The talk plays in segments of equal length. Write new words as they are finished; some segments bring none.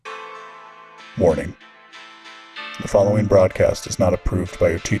Warning: the following broadcast is not approved by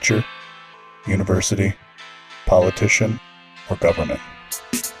your teacher, university, politician, or government.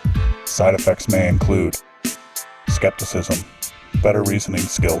 Side effects may include skepticism, better reasoning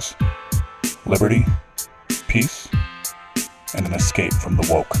skills, liberty, peace, and an escape from the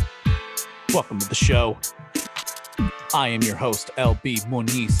woke. Welcome to the show. I am your host, LB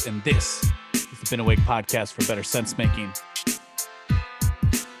Moniz, and this is the Been Awake podcast for better sense making.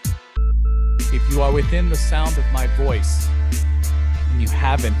 If you are within the sound of my voice and you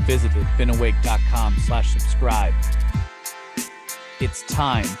haven't visited beenawake.com/subscribe, it's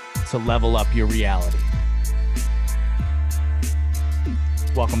time to level up your reality.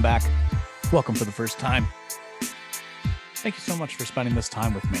 Welcome back. Welcome for the first time. Thank you so much for spending this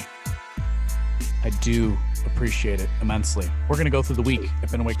time with me. I do appreciate it immensely. We're going to go through the week at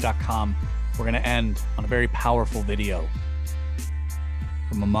beenawake.com. We're going to end on a very powerful video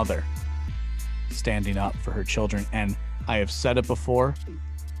from a mother standing up for her children. And I have said it before,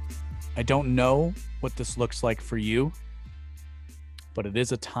 I don't know what this looks like for you, but it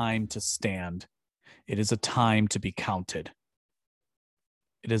is a time to stand. It is a time to be counted.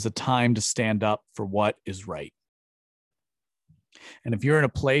 It is a time to stand up for what is right. And if you're in a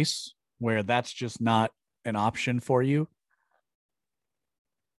place where that's just not an option for you,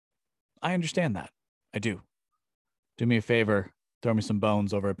 I understand that. I do. Do me a favor. Throw me some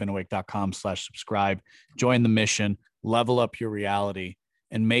bones over at beenawake.com/subscribe. Join the mission, level up your reality,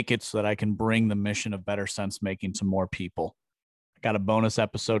 and make it so that I can bring the mission of better sense making to more people. I got a bonus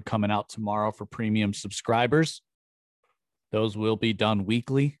episode coming out tomorrow for premium subscribers. Those will be done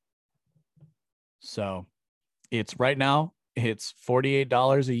weekly. So it's right now, it's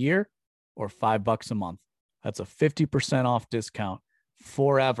 $48 a year or $5 a month. That's a 50% off discount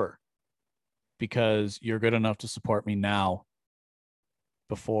forever because you're good enough to support me now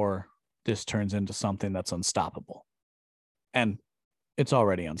before this turns into something that's unstoppable. And it's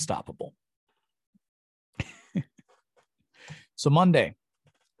already unstoppable. So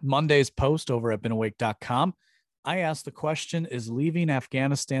Monday's post over at beenawake.com, I asked the question, is leaving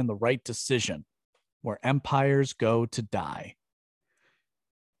Afghanistan the right decision where empires go to die?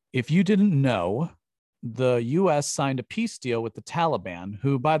 If you didn't know, the U.S. signed a peace deal with the Taliban,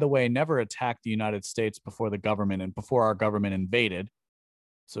 who, by the way, never attacked the United States before the government and before our government invaded.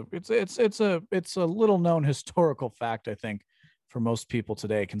 So it's a little known historical fact, I think, for most people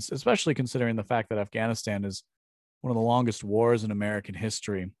today, especially considering the fact that Afghanistan is one of the longest wars in American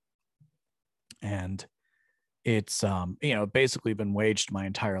history, and it's basically been waged my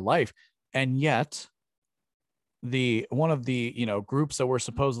entire life, and yet one of the groups that we're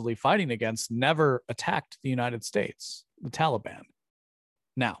supposedly fighting against never attacked the United States, the Taliban.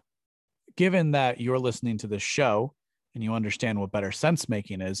 Now, given that you're listening to this show and you understand what better sense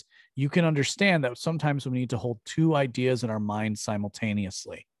making is, you can understand that sometimes we need to hold two ideas in our mind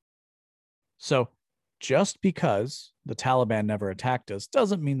simultaneously. So just because the Taliban never attacked us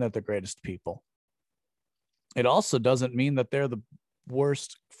doesn't mean that they're the greatest people. It also doesn't mean that they're the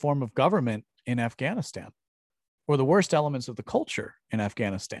worst form of government in Afghanistan or the worst elements of the culture in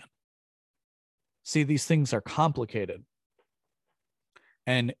Afghanistan. See, these things are complicated.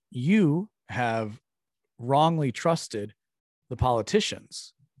 And you have wrongly trusted the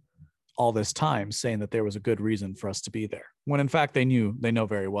politicians all this time, saying that there was a good reason for us to be there, when in fact they know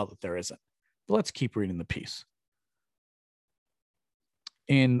very well that there isn't. But let's keep reading the piece.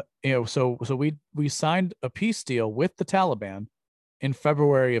 So we signed a peace deal with the Taliban in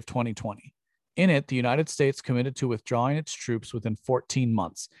February of 2020. In it, the United States committed to withdrawing its troops within 14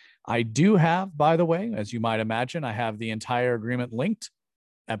 months. I do have, by the way, as you might imagine, I have the entire agreement linked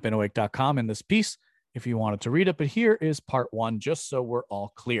at beenawake.com in this piece if you wanted to read it. But here is part one, just so we're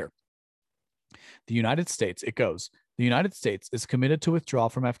all clear. The United States is committed to withdraw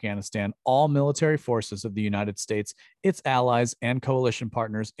from Afghanistan all military forces of the United States, its allies, and coalition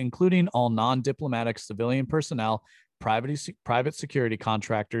partners, including all non-diplomatic civilian personnel, private security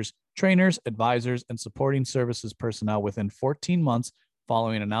contractors, trainers, advisors, and supporting services personnel within 14 months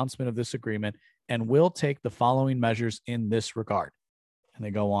following announcement of this agreement, and will take the following measures in this regard. And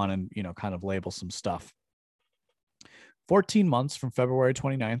they go on and, kind of label some stuff. 14 months from February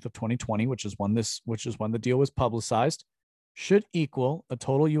 29th of 2020, which is when the deal was publicized, should equal a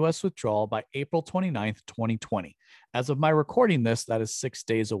total U.S. withdrawal by April 29th, 2020. As of my recording this, that is 6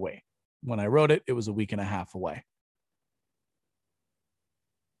 days away. When I wrote it, it was a week and a half away.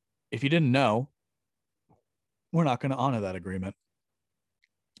 If you didn't know, we're not going to honor that agreement.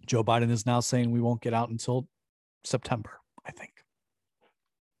 Joe Biden is now saying we won't get out until September, I think.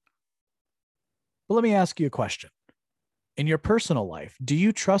 But let me ask you a question. In your personal life, do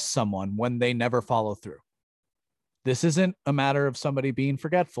you trust someone when they never follow through? This isn't a matter of somebody being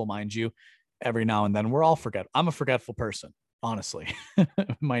forgetful, mind you. Every now and then we're all forgetful. I'm a forgetful person, honestly,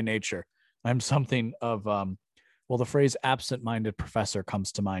 my nature. I'm something of, well, the phrase absent-minded professor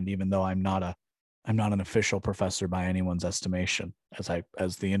comes to mind, even though I'm not an official professor by anyone's estimation.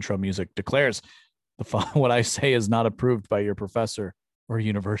 As the intro music declares, what I say is not approved by your professor or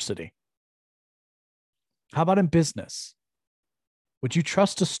university. How about in business? Would you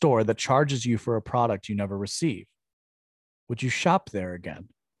trust a store that charges you for a product you never receive? Would you shop there again?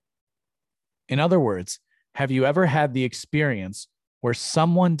 In other words, have you ever had the experience where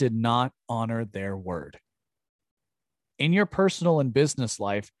someone did not honor their word? In your personal and business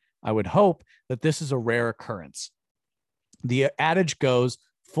life, I would hope that this is a rare occurrence. The adage goes,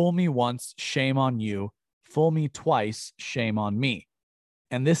 fool me once, shame on you. Fool me twice, shame on me.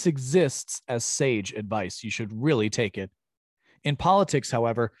 And this exists as sage advice. You should really take it. In politics,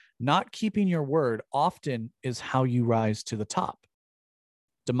 however, not keeping your word often is how you rise to the top.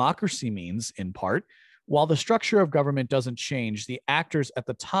 Democracy means, in part, while the structure of government doesn't change, the actors at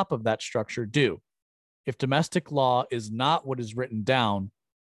the top of that structure do. If domestic law is not what is written down,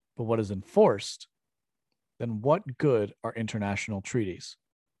 but what is enforced, then what good are international treaties?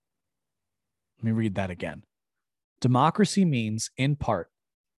 Let me read that again. Democracy means, in part,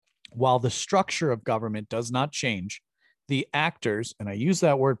 while the structure of government does not change, the actors, and I use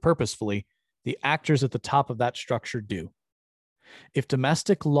that word purposefully, the actors at the top of that structure do. If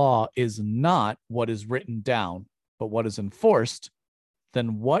domestic law is not what is written down, but what is enforced,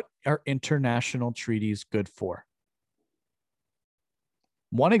 then what are international treaties good for?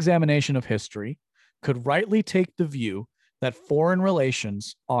 One examination of history could rightly take the view that foreign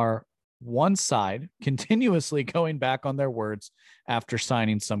relations are one side continuously going back on their words after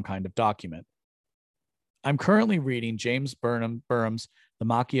signing some kind of document. I'm currently reading James Burnham's The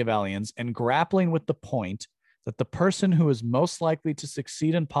Machiavellians and grappling with the point that the person who is most likely to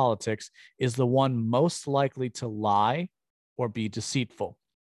succeed in politics is the one most likely to lie or be deceitful.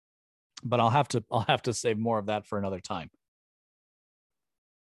 But I'll have to save more of that for another time.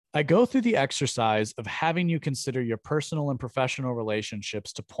 I go through the exercise of having you consider your personal and professional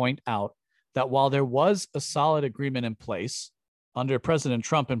relationships to point out that while there was a solid agreement in place, under President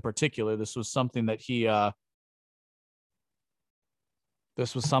Trump in particular, this was something that he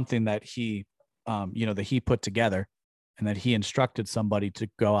that he put together and that he instructed somebody to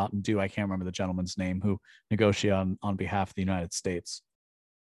go out and do. I can't remember the gentleman's name who negotiated on behalf of the United States.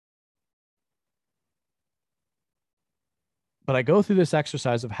 But I go through this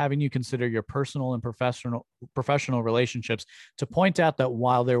exercise of having you consider your personal and professional relationships to point out that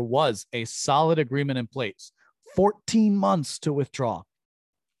while there was a solid agreement in place, 14 months to withdraw,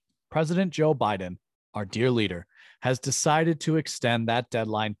 President Joe Biden, our dear leader, has decided to extend that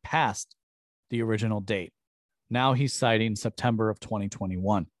deadline past the original date. Now he's citing September of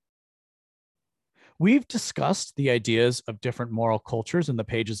 2021. We've discussed the ideas of different moral cultures in the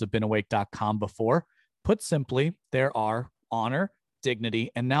pages of BeenAwake.com before. Put simply, there are honor,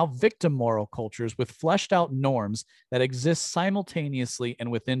 dignity, and now victim moral cultures with fleshed out norms that exist simultaneously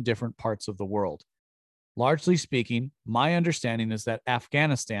and within different parts of the world. Largely speaking, my understanding is that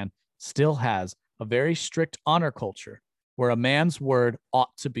Afghanistan still has a very strict honor culture where a man's word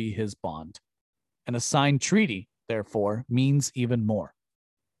ought to be his bond. An assigned treaty, therefore, means even more.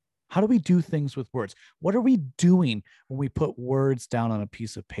 How do we do things with words? What are we doing when we put words down on a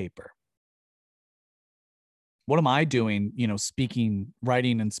piece of paper? What am I doing, speaking,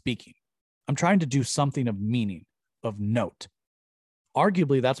 writing, and speaking? I'm trying to do something of meaning, of note.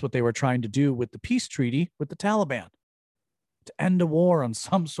 Arguably, that's what they were trying to do with the peace treaty with the Taliban, to end a war on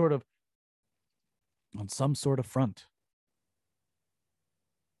some sort of front.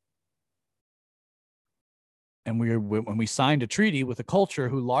 And when we signed a treaty with a culture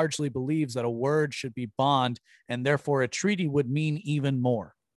who largely believes that a word should be bond, and therefore a treaty would mean even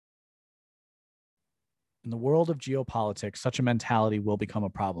more. In the world of geopolitics, such a mentality will become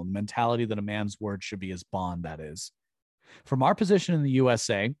a problem. Mentality that a man's word should be his bond, that is. From our position in the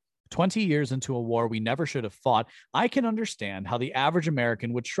USA, 20 years into a war we never should have fought, I can understand how the average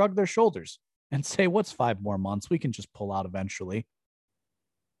American would shrug their shoulders and say, what's 5 more months? We can just pull out eventually.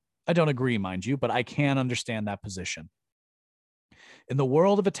 I don't agree, mind you, but I can understand that position. In the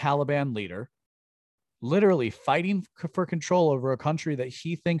world of a Taliban leader, literally fighting for control over a country that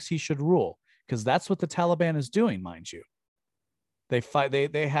he thinks he should rule, because that's what the Taliban is doing, mind you. They fight.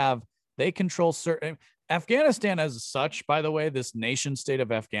 They control certain. Afghanistan, as such, by the way, this nation state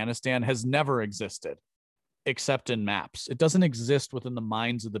of Afghanistan has never existed. except in maps. It doesn't exist within the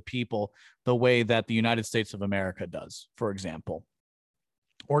minds of the people the way that the United States of America does, for example.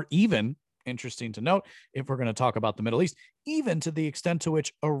 Or even, interesting to note, if we're going to talk about the Middle East, even to the extent to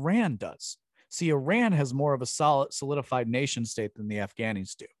which Iran does. See, Iran has more of a solid, solidified nation state than the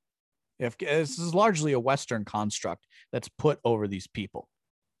Afghanis do. This is largely a Western construct that's put over these people.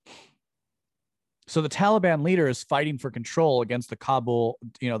 So the Taliban leader is fighting for control against the Kabul,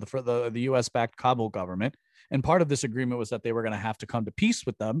 the U.S.-backed Kabul government. And part of this agreement was that they were going to have to come to peace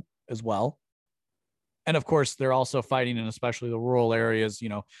with them as well. And of course, they're also fighting in especially the rural areas,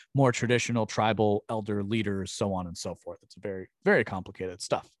 more traditional tribal elder leaders, so on and so forth. It's very, very complicated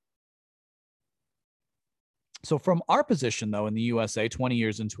stuff. So from our position, though, in the USA, 20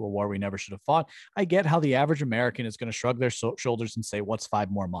 years into a war we never should have fought, I get how the average American is going to shrug their shoulders and say, what's 5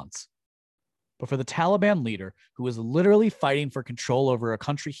 more months? But for the Taliban leader, who is literally fighting for control over a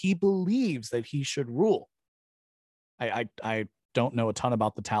country he believes that he should rule, I don't know a ton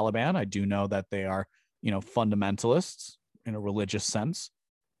about the Taliban. I do know that they are, fundamentalists in a religious sense.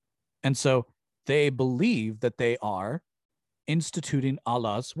 And so they believe that they are instituting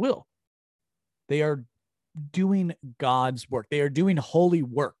Allah's will. They are doing God's work. They are doing holy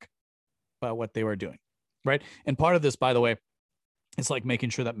work by what they were doing, right? And part of this, by the way, it's like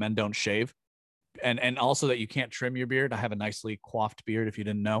making sure that men don't shave, and also that you can't trim your beard. I have a nicely coiffed beard, if you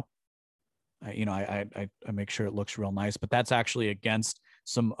didn't know. I make sure it looks real nice, but that's actually against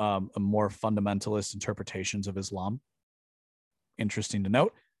some more fundamentalist interpretations of Islam. Interesting to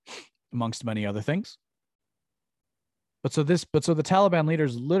note, amongst many other things. But so the Taliban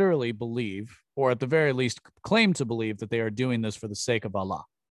leaders literally believe, or at the very least claim to believe, that they are doing this for the sake of Allah.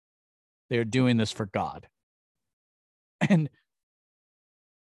 They are doing this for God.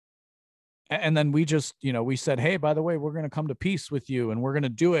 And then we just, we said, hey, by the way, we're going to come to peace with you, and we're going to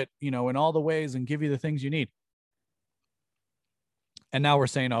do it, in all the ways, and give you the things you need. And now we're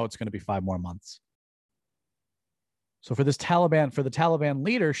saying, oh, it's going to be 5 more months. So for the Taliban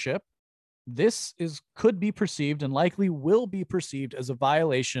leadership, this could be perceived, and likely will be perceived, as a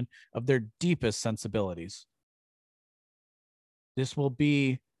violation of their deepest sensibilities. This will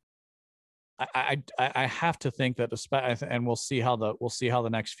be, I have to think that, and we'll see how the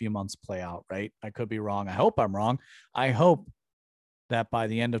next few months play out, right? I could be wrong. I hope I'm wrong. I hope that by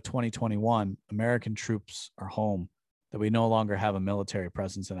the end of 2021, American troops are home, that we no longer have a military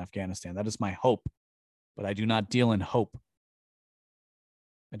presence in Afghanistan. That is my hope, but I do not deal in hope.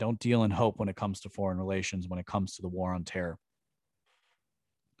 I don't deal in hope when it comes to foreign relations, when it comes to the war on terror.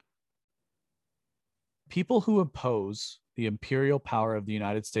 People who oppose the imperial power of the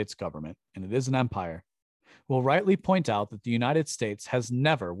United States government, and it is an empire, will rightly point out that the United States has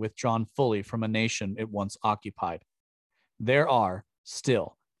never withdrawn fully from a nation it once occupied. There are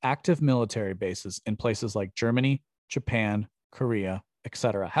still active military bases in places like Germany, Japan, Korea,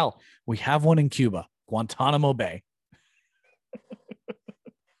 etc. Hell, we have one in Cuba, Guantanamo Bay.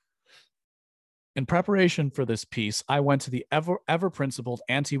 In preparation for this piece, I went to the ever-principled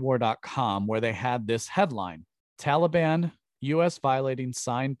antiwar.com, where they had this headline: Taliban, U.S. violating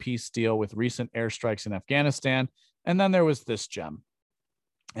signed peace deal with recent airstrikes in Afghanistan. And then there was this gem.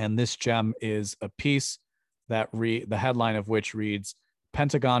 And this gem is a piece that the headline of which reads,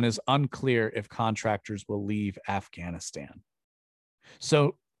 Pentagon is unclear if contractors will leave Afghanistan.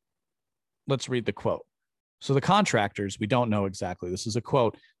 So let's read the quote. So the contractors, we don't know exactly. This is a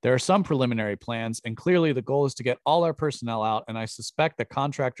quote. There are some preliminary plans, and clearly the goal is to get all our personnel out, and I suspect that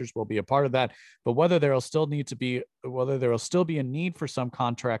contractors will be a part of that. But whether there will still be a need for some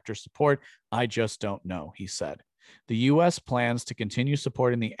contractor support, I just don't know, he said. The U.S. plans to continue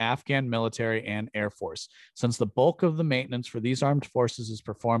supporting the Afghan military and Air Force. Since the bulk of the maintenance for these armed forces is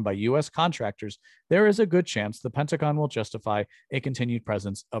performed by U.S. contractors, there is a good chance the Pentagon will justify a continued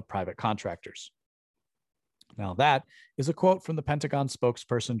presence of private contractors. Now, that is a quote from the Pentagon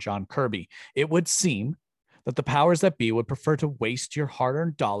spokesperson, John Kirby. It would seem that the powers that be would prefer to waste your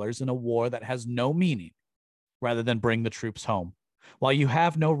hard-earned dollars in a war that has no meaning rather than bring the troops home. While you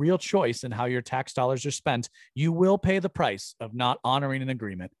have no real choice in how your tax dollars are spent, you will pay the price of not honoring an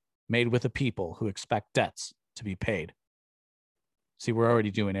agreement made with a people who expect debts to be paid. See, we're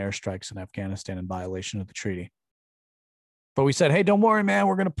already doing airstrikes in Afghanistan in violation of the treaty. But we said, hey, don't worry, man,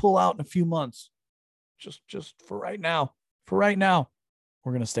 we're going to pull out in a few months. Just for right now. For right now,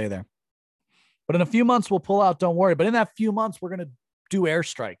 we're going to stay there. But in a few months, we'll pull out. Don't worry. But in that few months, we're going to do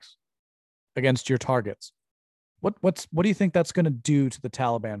airstrikes against your targets. What do you think that's going to do to the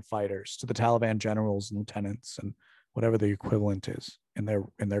Taliban fighters, to the Taliban generals and lieutenants and whatever the equivalent is in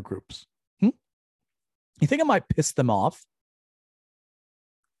their groups? You think it might piss them off?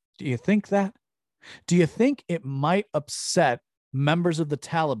 Do you think that? Do you think it might upset members of the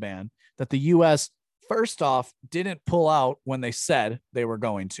Taliban that the U.S., first off, didn't pull out when they said they were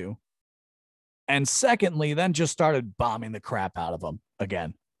going to? And secondly, then just started bombing the crap out of them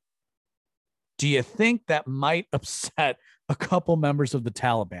again. Do you think that might upset a couple members of the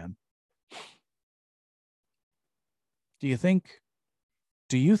Taliban? Do you think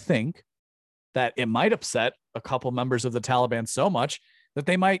that it might upset a couple members of the Taliban so much that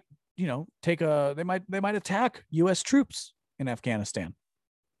they might, they might attack US troops in Afghanistan?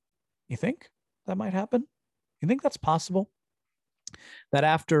 You think that might happen? You think that's possible? That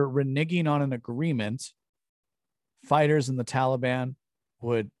after reneging on an agreement, fighters in the Taliban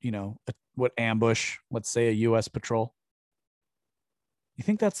would ambush, let's say, a US patrol? You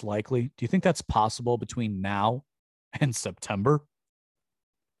think that's likely? Do you think that's possible between now and September?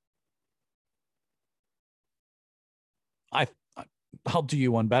 I'll do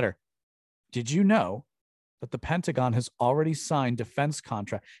you one better. Did you know that the Pentagon has already signed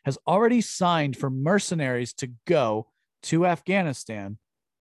has already signed for mercenaries to go to Afghanistan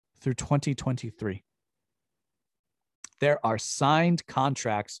through 2023? There are signed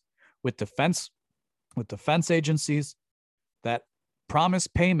contracts with defense agencies that promise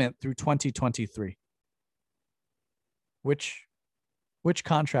payment through 2023. Which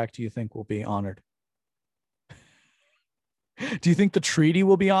contract do you think will be honored? Do you think the treaty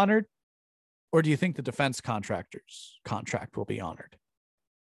will be honored? Or do you think the defense contractor's contract will be honored?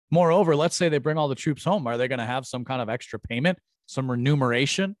 Moreover, let's say they bring all the troops home. Are they going to have some kind of extra payment, some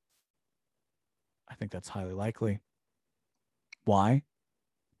remuneration? I think that's highly likely. Why?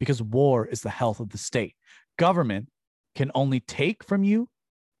 Because war is the health of the state. Government can only take from you,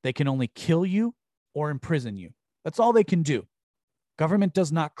 they can only kill you or imprison you. That's all they can do. Government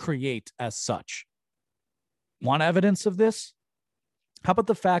does not create as such. Want evidence of this? How about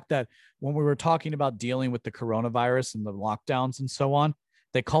the fact that when we were talking about dealing with the coronavirus and the lockdowns and so on,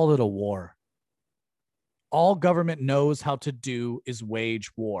 they called it a war. All government knows how to do is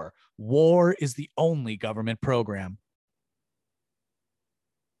wage war. War is the only government program.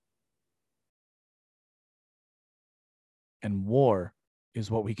 And war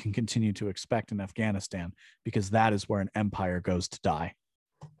is what we can continue to expect in Afghanistan, because that is where an empire goes to die.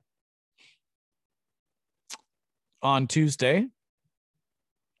 On Tuesday,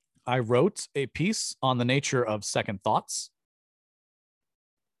 I wrote a piece on the nature of second thoughts.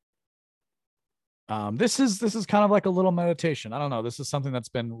 This is kind of like a little meditation. I don't know. This is something that's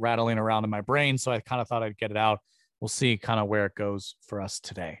been rattling around in my brain, so I kind of thought I'd get it out. We'll see kind of where it goes for us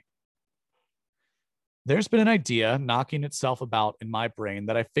today. There's been an idea knocking itself about in my brain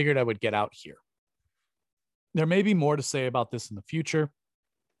that I figured I would get out here. There may be more to say about this in the future.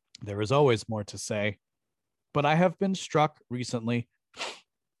 There is always more to say, but I have been struck recently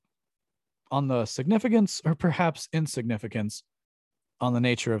on the significance, or perhaps insignificance, on the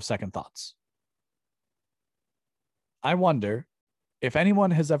nature of second thoughts. I wonder if anyone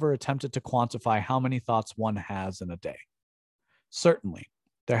has ever attempted to quantify how many thoughts one has in a day. Certainly,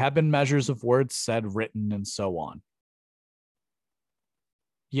 there have been measures of words said, written, and so on.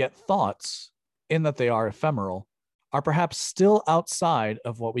 Yet thoughts, in that they are ephemeral, are perhaps still outside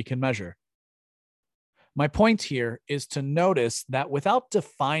of what we can measure. My point here is to notice that without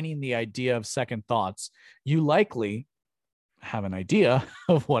defining the idea of second thoughts, you likely have an idea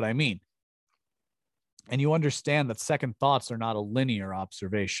of what I mean. And you understand that second thoughts are not a linear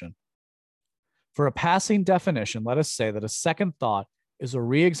observation. For a passing definition, let us say that a second thought is a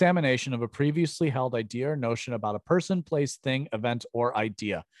re-examination of a previously held idea or notion about a person, place, thing, event, or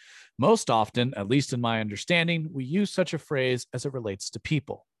idea. Most often, at least in my understanding, we use such a phrase as it relates to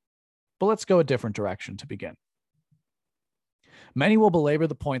people. But let's go a different direction to begin. Many will belabor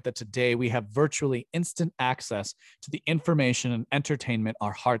the point that today we have virtually instant access to the information and entertainment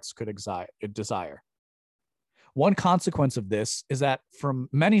our hearts could desire. One consequence of this is that from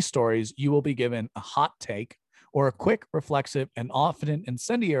many stories, you will be given a hot take or a quick, reflexive, and often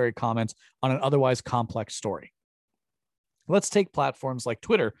incendiary comment on an otherwise complex story. Let's take platforms like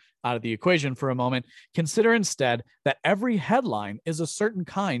Twitter out of the equation for a moment. Consider instead that every headline is a certain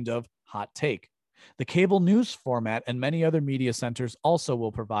kind of hot take. The cable news format and many other media centers also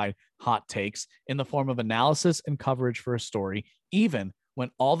will provide hot takes in the form of analysis and coverage for a story, even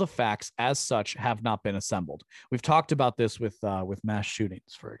when all the facts as such have not been assembled. We've talked about this with mass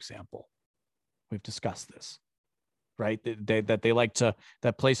shootings, for example. We've discussed this, right?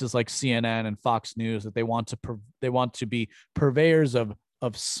 That places like CNN and Fox News, that they want to be purveyors of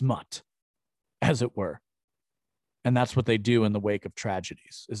smut, as it were. And that's what they do in the wake of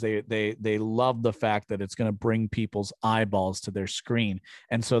tragedies, is they love the fact that it's going to bring people's eyeballs to their screen.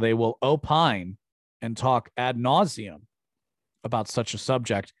 And so they will opine and talk ad nauseum about such a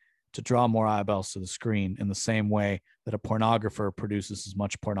subject to draw more eyeballs to the screen in the same way that a pornographer produces as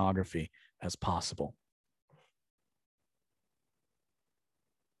much pornography as possible.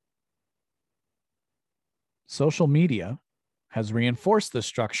 Social media has reinforced this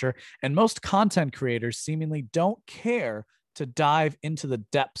structure, and most content creators seemingly don't care to dive into the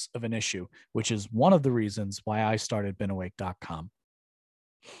depths of an issue, which is one of the reasons why I started BeenAwake.com.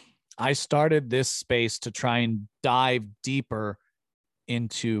 I started this space to try and dive deeper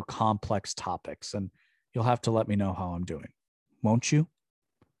into complex topics, and you'll have to let me know how I'm doing, won't you?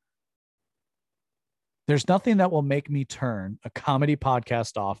 There's nothing that will make me turn a comedy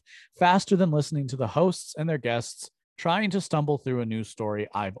podcast off faster than listening to the hosts and their guests trying to stumble through a news story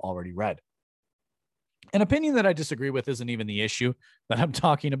I've already read. An opinion that I disagree with isn't even the issue that I'm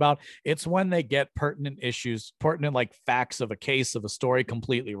talking about. It's when they get pertinent like facts of a case of a story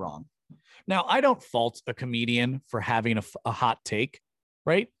completely wrong. Now, I don't fault a comedian for having a hot take,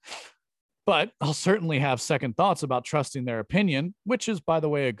 right? But I'll certainly have second thoughts about trusting their opinion, which is, by the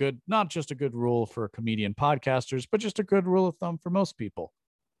way, not just a good rule for comedian podcasters, but just a good rule of thumb for most people.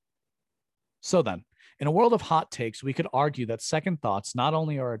 So then, in a world of hot takes, we could argue that second thoughts not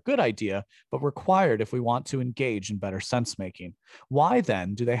only are a good idea, but required if we want to engage in better sense making. Why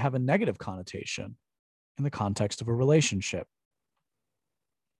then do they have a negative connotation in the context of a relationship?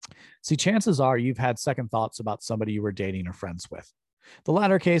 See, chances are you've had second thoughts about somebody you were dating or friends with. The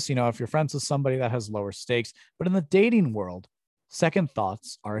latter case, if you're friends with somebody, that has lower stakes, but in the dating world, second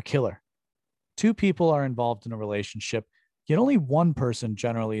thoughts are a killer. Two people are involved in a relationship, yet only one person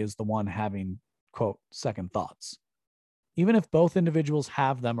generally is the one having, quote, second thoughts. Even if both individuals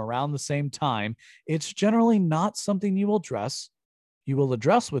have them around the same time, it's generally not something you will address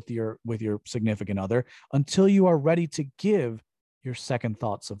with your significant other until you are ready to give your second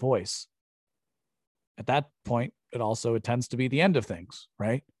thoughts a voice. At that point, it tends to be the end of things,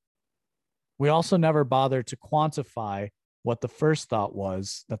 right? We also never bother to quantify what the first thought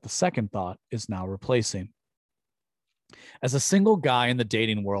was that the second thought is now replacing. As a single guy in the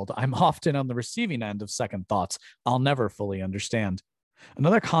dating world, I'm often on the receiving end of second thoughts I'll never fully understand.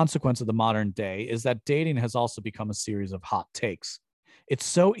 Another consequence of the modern day is that dating has also become a series of hot takes. It's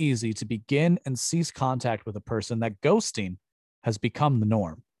so easy to begin and cease contact with a person that ghosting has become the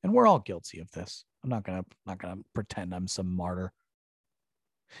norm, and we're all guilty of this. I'm not gonna pretend I'm some martyr.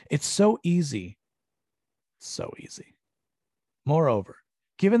 It's so easy. So easy. Moreover,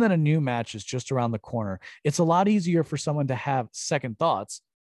 given that a new match is just around the corner, it's a lot easier for someone to have second thoughts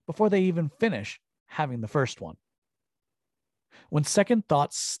before they even finish having the first one. When second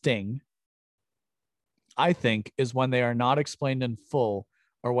thoughts sting, I think, is when they are not explained in full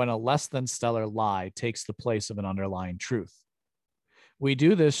or when a less than stellar lie takes the place of an underlying truth. We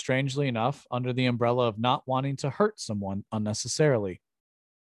do this, strangely enough, under the umbrella of not wanting to hurt someone unnecessarily.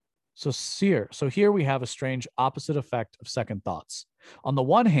 So here we have a strange opposite effect of second thoughts. On the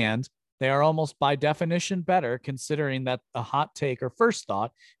one hand, they are almost by definition better, considering that a hot take or first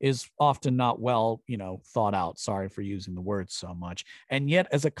thought is often not well, thought out. Sorry for using the word so much. And yet,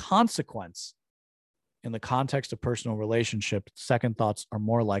 as a consequence, in the context of personal relationship, second thoughts are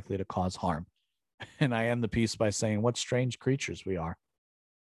more likely to cause harm. And I end the piece by saying, what strange creatures we are.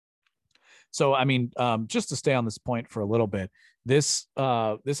 So, just to stay on this point for a little bit, this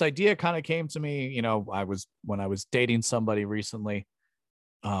idea kind of came to me, when I was dating somebody recently,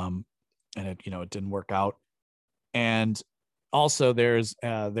 and it didn't work out. And also there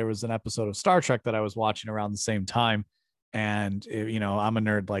was an episode of Star Trek that I was watching around the same time. And, I'm a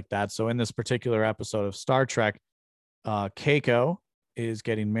nerd like that. So in this particular episode of Star Trek, Keiko is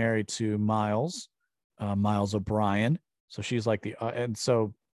getting married to Miles O'Brien. So she's like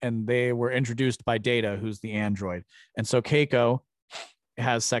and they were introduced by Data, who's the android. And so Keiko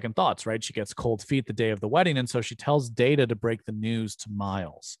has second thoughts, right? She gets cold feet the day of the wedding. And so she tells Data to break the news to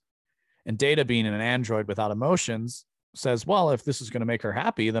Miles. And Data, being an android without emotions, says, well, if this is going to make her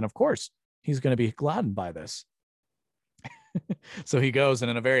happy, then of course he's going to be gladdened by this. So he goes, and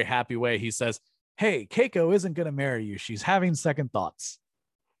in a very happy way, he says, hey, Keiko isn't going to marry you. She's having second thoughts.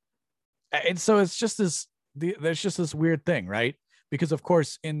 And so there's just this weird thing, right? Because of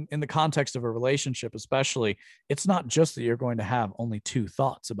course, in the context of a relationship, especially, it's not just that you're going to have only two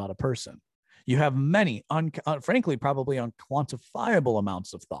thoughts about a person. You have many, frankly, probably unquantifiable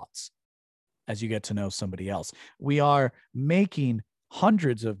amounts of thoughts as you get to know somebody else. We are making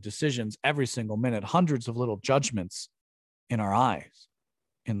hundreds of decisions every single minute, hundreds of little judgments in our eyes,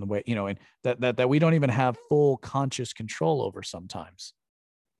 in the way, and that we don't even have full conscious control over sometimes.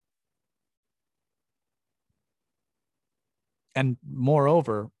 And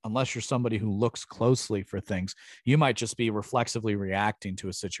moreover, unless you're somebody who looks closely for things, you might just be reflexively reacting to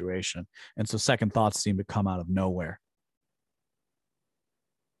a situation. And so second thoughts seem to come out of nowhere.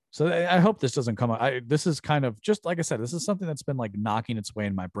 So I hope this doesn't come out. This is kind of, just like I said, this is something that's been like knocking its way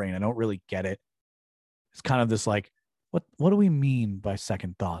in my brain. I don't really get it. It's kind of this like, what do we mean by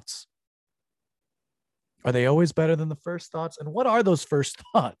second thoughts? Are they always better than the first thoughts? And what are those first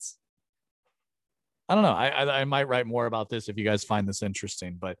thoughts? I don't know. I might write more about this if you guys find this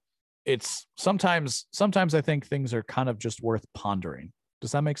interesting, but it's sometimes I think things are kind of just worth pondering.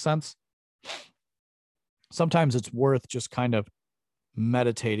 Does that make sense? Sometimes it's worth just kind of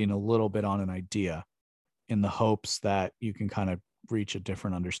meditating a little bit on an idea in the hopes that you can kind of reach a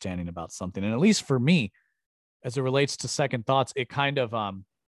different understanding about something. And at least for me, as it relates to second thoughts, it kind of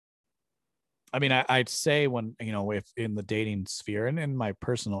I mean, I'd say when, if in the dating sphere and in my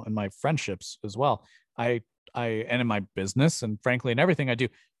personal, in my friendships as well, I and in my business and frankly in everything I do,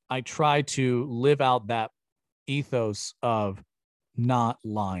 I try to live out that ethos of not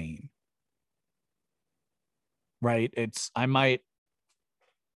lying. Right?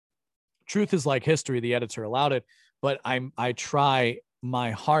 Truth is like history, the editor allowed it, but I try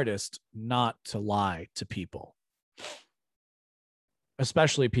my hardest not to lie to people,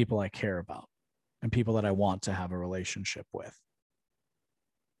 especially people I care about and people that I want to have a relationship with.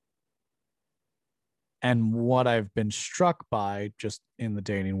 And what I've been struck by just in the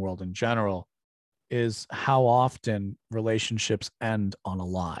dating world in general is how often relationships end on a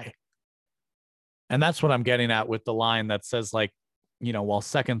lie. And that's what I'm getting at with the line that says, like, while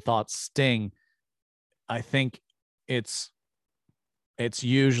second thoughts sting, I think it's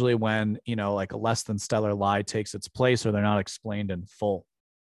usually when, like a less than stellar lie takes its place or they're not explained in full.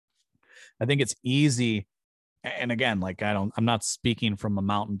 I think it's easy. And again, like I'm not speaking from a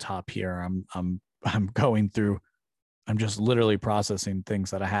mountaintop here. I'm going through, I'm just literally processing things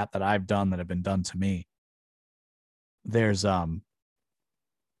that I've done that have been done to me. There's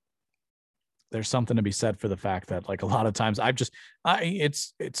something to be said for the fact that, like, a lot of times it's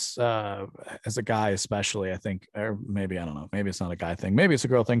as a guy, especially, I think, or maybe, I don't know, maybe it's not a guy thing. Maybe it's a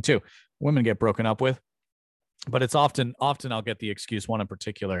girl thing too. Women get broken up with, but it's often I'll get the excuse, one in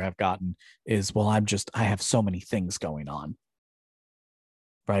particular I've gotten is, well, I have so many things going on.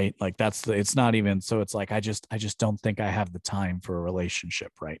 Right. Like it's not even, so it's like, I just don't think I have the time for a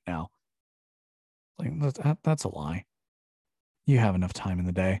relationship right now. Like that's a lie. You have enough time in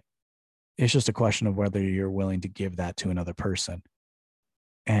the day. It's just a question of whether you're willing to give that to another person.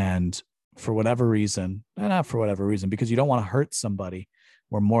 And for whatever reason, not for whatever reason, because you don't want to hurt somebody,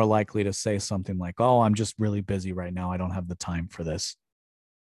 we're more likely to say something like, oh, I'm just really busy right now. I don't have the time for this.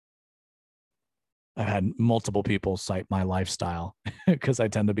 I've had multiple people cite my lifestyle because I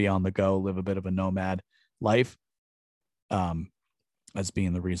tend to be on the go, live a bit of a nomad life, as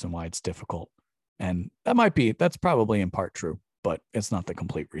being the reason why it's difficult. And that's probably in part true, but it's not the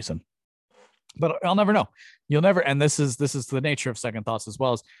complete reason. But I'll never know. You'll never. And this is the nature of second thoughts as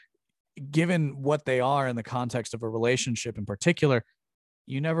well, as given what they are in the context of a relationship in particular,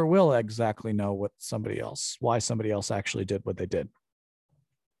 you never will exactly know why somebody else actually did what they did.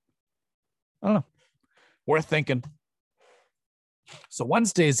 I don't know. Worth thinking. So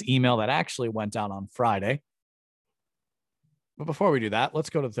Wednesday's email that actually went out on Friday. But before we do that, let's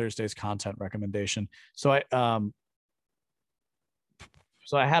go to Thursday's content recommendation. So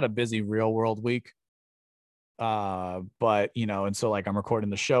I had a busy real world week. But and so, like, I'm recording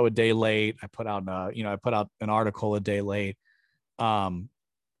the show a day late. I put out an article a day late. I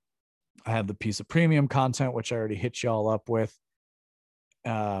had the piece of premium content, which I already hit y'all up with.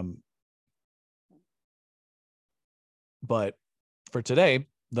 But for today,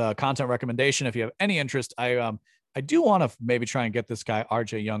 the content recommendation, if you have any interest, I do want to maybe try and get this guy,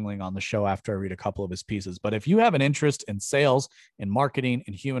 RJ Youngling, on the show after I read a couple of his pieces. But if you have an interest in sales, in marketing,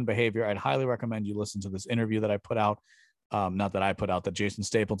 in human behavior, I'd highly recommend you listen to this interview that I put out. Not that I put out, that Jason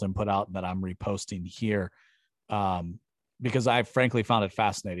Stapleton put out, that I'm reposting here. Because I frankly found it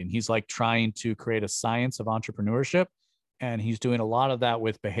fascinating. He's like trying to create a science of entrepreneurship, and he's doing a lot of that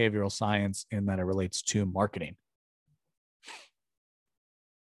with behavioral science in that it relates to marketing.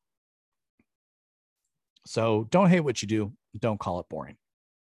 So don't hate what you do. Don't call it boring.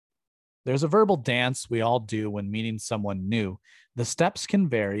 There's a verbal dance we all do when meeting someone new. The steps can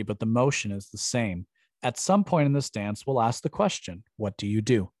vary, but the motion is the same. At some point in this dance, we'll ask the question, what do you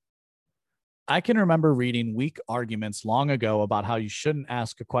do? I can remember reading weak arguments long ago about how you shouldn't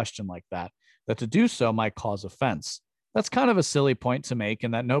ask a question like that to do so might cause offense. That's kind of a silly point to make,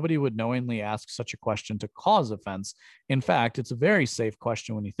 and that nobody would knowingly ask such a question to cause offense. In fact, it's a very safe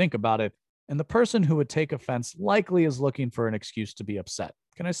question when you think about it, And the person who would take offense likely is looking for an excuse to be upset.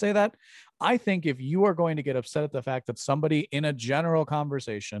 Can I say that? I think if you are going to get upset at the fact that somebody in a general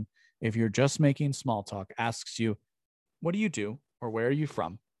conversation, if you're just making small talk, asks you, what do you do or where are you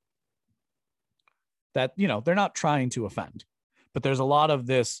from? That, they're not trying to offend, but there's a lot of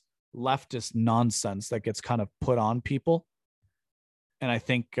this leftist nonsense that gets kind of put on people. And I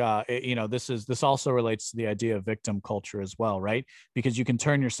think, this also relates to the idea of victim culture as well, right? Because you can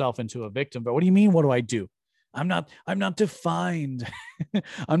turn yourself into a victim. But what do you mean? What do I do? I'm not defined.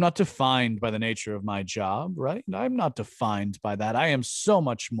 I'm not defined by the nature of my job, right? I'm not defined by that. I am so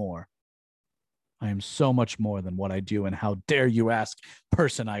much more. I am so much more than what I do. And how dare you ask,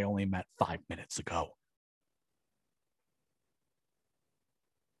 person I only met 5 minutes ago.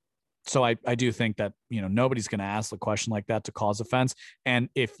 So I do think that, nobody's going to ask a question like that to cause offense. And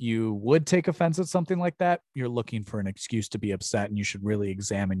if you would take offense at something like that, you're looking for an excuse to be upset, and you should really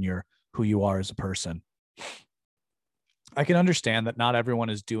examine who you are as a person. I can understand that not everyone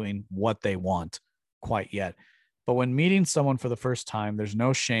is doing what they want quite yet. But when meeting someone for the first time, there's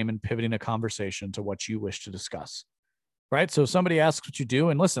no shame in pivoting a conversation to what you wish to discuss, right? So if somebody asks what you do,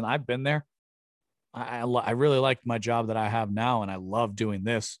 and listen, I've been there. I really like my job that I have now, and I love doing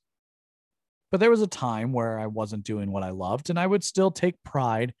this. But there was a time where I wasn't doing what I loved, and I would still take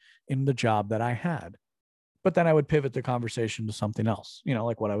pride in the job that I had. But then I would pivot the conversation to something else,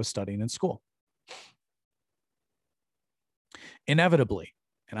 like what I was studying in school. Inevitably,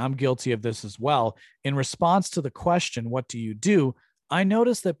 and I'm guilty of this as well, in response to the question, what do you do? I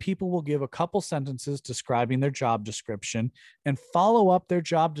notice that people will give a couple sentences describing their job description and follow up their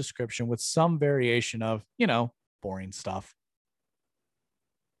job description with some variation of, boring stuff.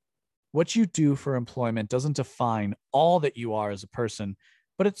 What you do for employment doesn't define all that you are as a person,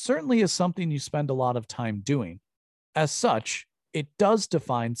 but it certainly is something you spend a lot of time doing. As such, it does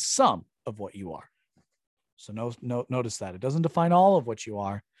define some of what you are. So notice that. It doesn't define all of what you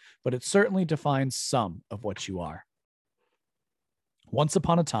are, but it certainly defines some of what you are. Once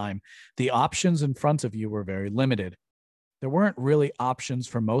upon a time, the options in front of you were very limited. There weren't really options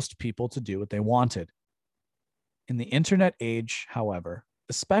for most people to do what they wanted. In the internet age, however,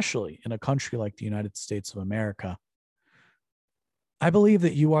 especially in a country like the United States of America, I believe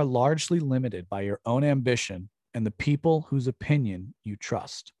that you are largely limited by your own ambition and the people whose opinion you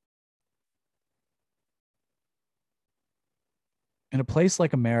trust. In a place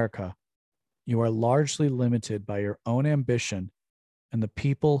like America, you are largely limited by your own ambition and the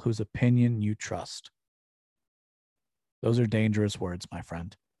people whose opinion you trust. Those are dangerous words, my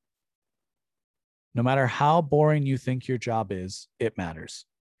friend. No matter how boring you think your job is, it matters.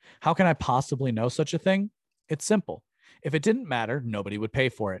 How can I possibly know such a thing? It's simple. If it didn't matter, nobody would pay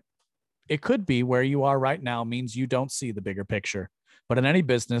for it. It could be where you are right now means you don't see the bigger picture, but in any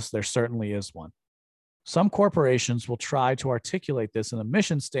business, there certainly is one. Some corporations will try to articulate this in a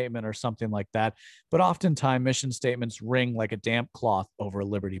mission statement or something like that, but oftentimes mission statements ring like a damp cloth over a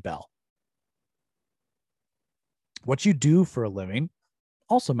Liberty Bell. What you do for a living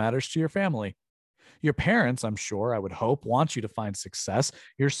also matters to your family. Your parents, I'm sure, I would hope, want you to find success.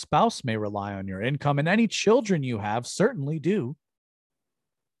 Your spouse may rely on your income, and any children you have certainly do.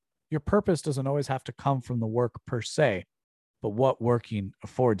 Your purpose doesn't always have to come from the work per se, but what working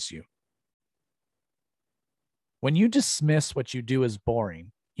affords you. When you dismiss what you do as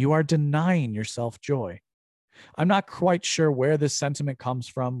boring, you are denying yourself joy. I'm not quite sure where this sentiment comes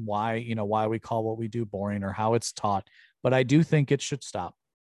from, why we call what we do boring or how it's taught, but I do think it should stop.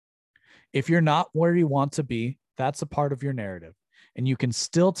 If you're not where you want to be, that's a part of your narrative, and you can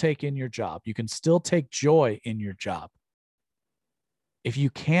still take in your job. You can still take joy in your job. If you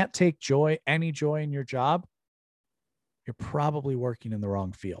can't take any joy in your job, you're probably working in the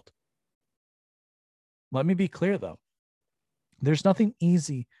wrong field. Let me be clear, though. There's nothing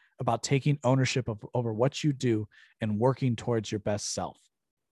easy about taking ownership over what you do and working towards your best self.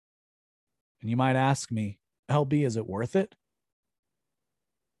 And you might ask me, LB, is it worth it?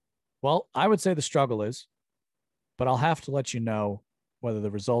 Well, I would say the struggle is, but I'll have to let you know whether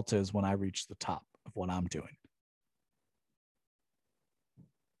the result is when I reach the top of what I'm doing.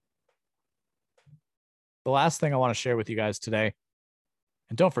 The last thing I want to share with you guys today,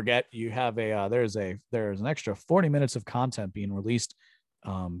 and don't forget, you have there's an extra 40 minutes of content being released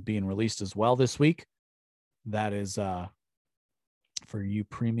as well this week. That is for you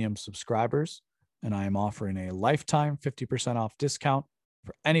premium subscribers, and I am offering a lifetime 50% off discount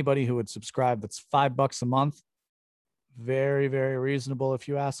for anybody who would subscribe. That's $5 a month. Very, very reasonable if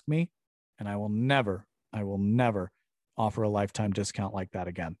you ask me. And I will never offer a lifetime discount like that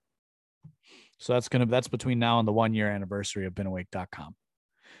again. So that's between now and the 1-year anniversary of BeenAwake.com.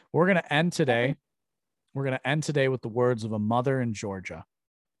 We're going to end today. We're going to end today with the words of a mother in Georgia.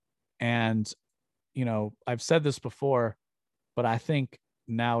 And, you know, I've said this before, but I think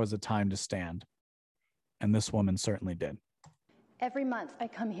now is a time to stand. And this woman certainly did. Every month I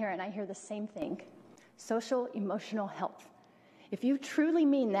come here and I hear the same thing: social emotional health. If you truly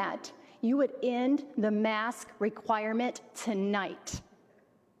mean that, you would end the mask requirement tonight.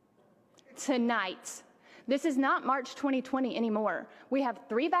 Tonight. This is not March 2020 anymore. We have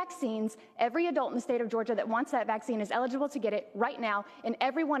 3 vaccines. Every adult in the state of Georgia that wants that vaccine is eligible to get it right now, and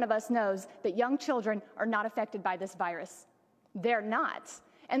every one of us knows that young children are not affected by this virus. They're not,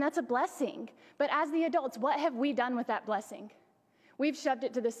 and that's a blessing. But as the adults, what have we done with that blessing? We've shoved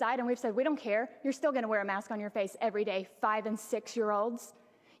it to the side and we've said, we don't care. You're still going to wear a mask on your face every day, 5- and 6-year-olds.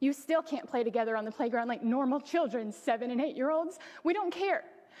 You still can't play together on the playground like normal children, 7- and 8-year-olds. We don't care.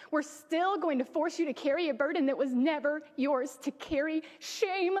 We're still going to force you to carry a burden that was never yours to carry.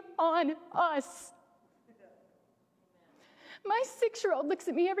 Shame on us. My 6-year-old looks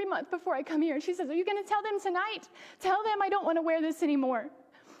at me every month before I come here and she says, are you going to tell them tonight? Tell them I don't want to wear this anymore.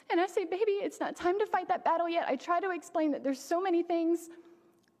 And I say, baby, it's not time to fight that battle yet. I try to explain that there's so many things,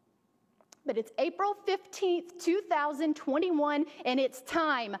 but it's April 15th, 2021, and it's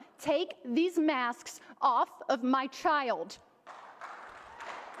time. Take these masks off of my child.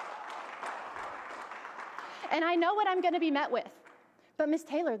 And I know what I'm going to be met with. But Ms.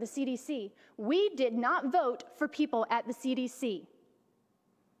 Taylor, the CDC, we did not vote for people at the CDC.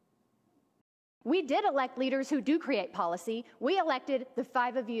 We did elect leaders who do create policy. We elected the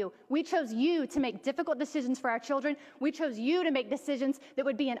 5 of you. We chose you to make difficult decisions for our children. We chose you to make decisions that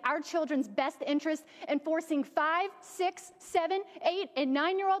would be in our children's best interest, and forcing 5, 6, 7, 8, and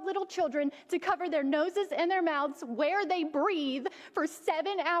 9-year-old little children to cover their noses and their mouths where they breathe for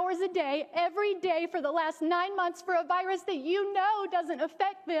 7 hours a day, every day for the last 9 months for a virus that you know doesn't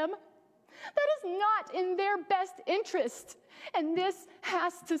affect them. That is not in their best interest, and this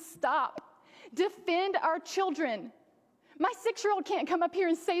has to stop. Defend our children. My 6-year-old can't come up here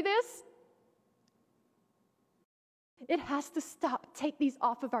and say this. It has to stop. Take these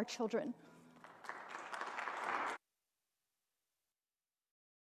off of our children.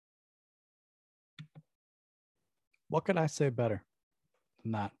 What could I say better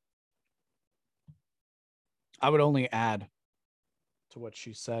than that? I would only add to what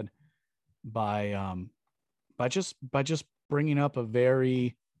she said by just bringing up a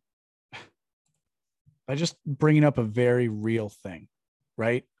very real thing,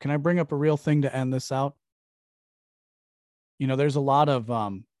 right? Can I bring up a real thing to end this out? You know, there are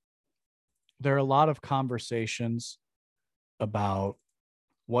a lot of conversations about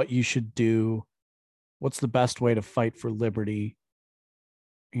what you should do, what's the best way to fight for liberty.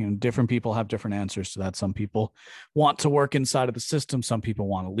 You know, different people have different answers to that. Some people want to work inside of the system. Some people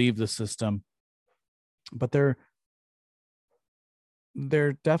want to leave the system. But there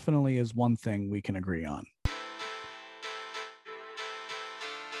definitely is one thing we can agree on.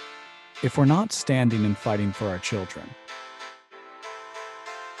 If we're not standing and fighting for our children,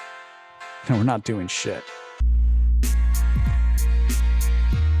 then we're not doing shit.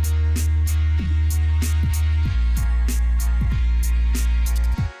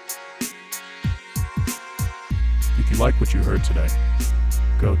 If you like what you heard today,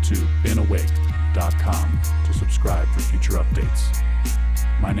 go to beenawake.com to subscribe for future updates.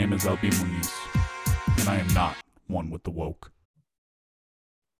 My name is LB Muniz, and I am not one with the woke.